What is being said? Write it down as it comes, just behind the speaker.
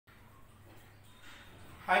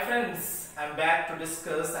Hi friends, I am back to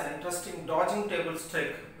discuss an interesting dodging tables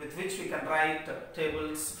trick with which we can write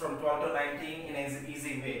tables from 12 to 19 in an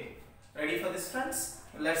easy way. Ready for this friends?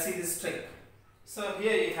 Let's see this trick. So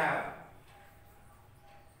here you have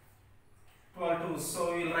 12 twos.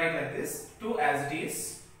 So we will write like this, 2 as it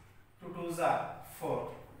is, 2 twos are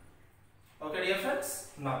 4. Okay dear friends?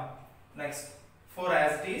 Now next 4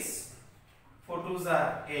 as it is, 4 twos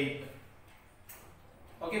are 8.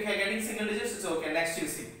 Okay, if you are getting single digits, it's okay. Next you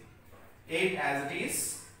see 8 as it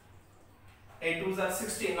is, 8 twos are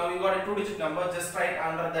 16. Now you got a 2-digit number, just write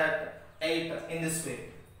under that 8 in this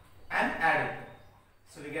way and add it.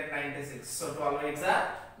 So we get 96. So 12 8s are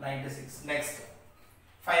 96. Next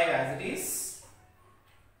 5 as it is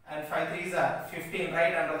and 5 3s are 15.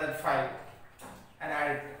 Right under that 5 and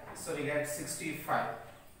add it. So we get 65.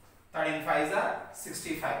 13 5s are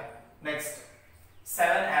 65. Next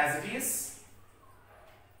 7 as it is.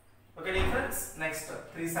 Okay dear friends, next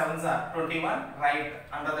 3 7s are 21, right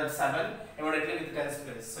under that 7 immediately with tens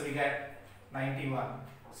place. So we get 91.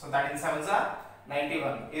 So 13 7s are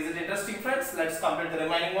 91. Is it interesting friends? Let's complete the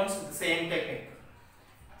remaining ones with the same technique.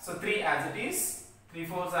 So 3 as it is, 3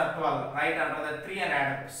 4s are 12, right under that 3 and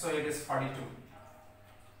add up. So it is 42.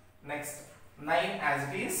 Next 9 as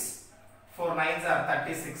it is, 4 9s are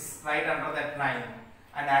 36, right under that 9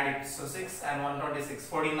 and add it. So 6 and 126,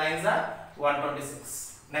 14 9s are 126.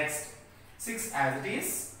 Next 6 as it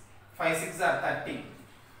is, 5 6 are 30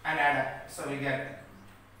 and add up. So we get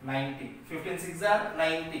 90. 15 6 are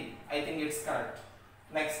 90. I think it's correct.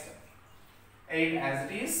 Next 8 as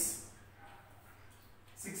it is,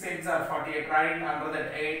 6 8s are 48, right under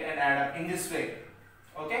that 8 and add up in this way.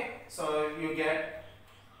 Okay, so you get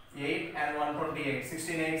 8 and 128.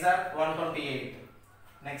 16 8s are 128.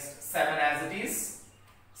 Next 7 as it is,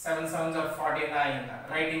 7 7s are 49,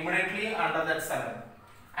 right immediately under that 7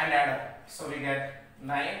 and add up. So we get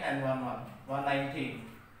 9 and 1 1, 119.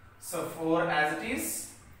 So 4 as it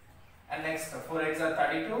is, and next 4 8s are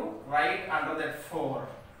 32, right under that 4,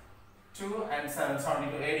 2 and 7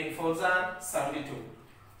 72. 18 4s are 72.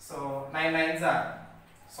 So 9 9s are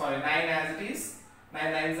 9 as it is, 9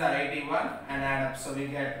 9s are 81 and add up. So we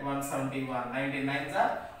get 171. 19 9s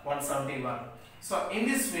are 171. So in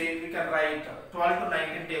this way we can write 12 to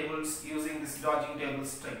 19 tables using this dodging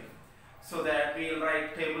tables trick. So that we will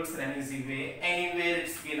write tables in an easy way, anywhere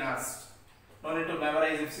it's been asked. No need to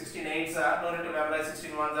memorize if 16 8s are, no need to memorize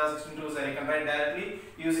 16 1s are, 16 2s are. You can write directly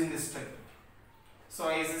using this trick. So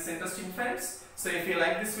is this interesting friends? So if you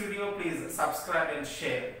like this video, please subscribe and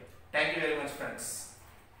share. Thank you very much friends.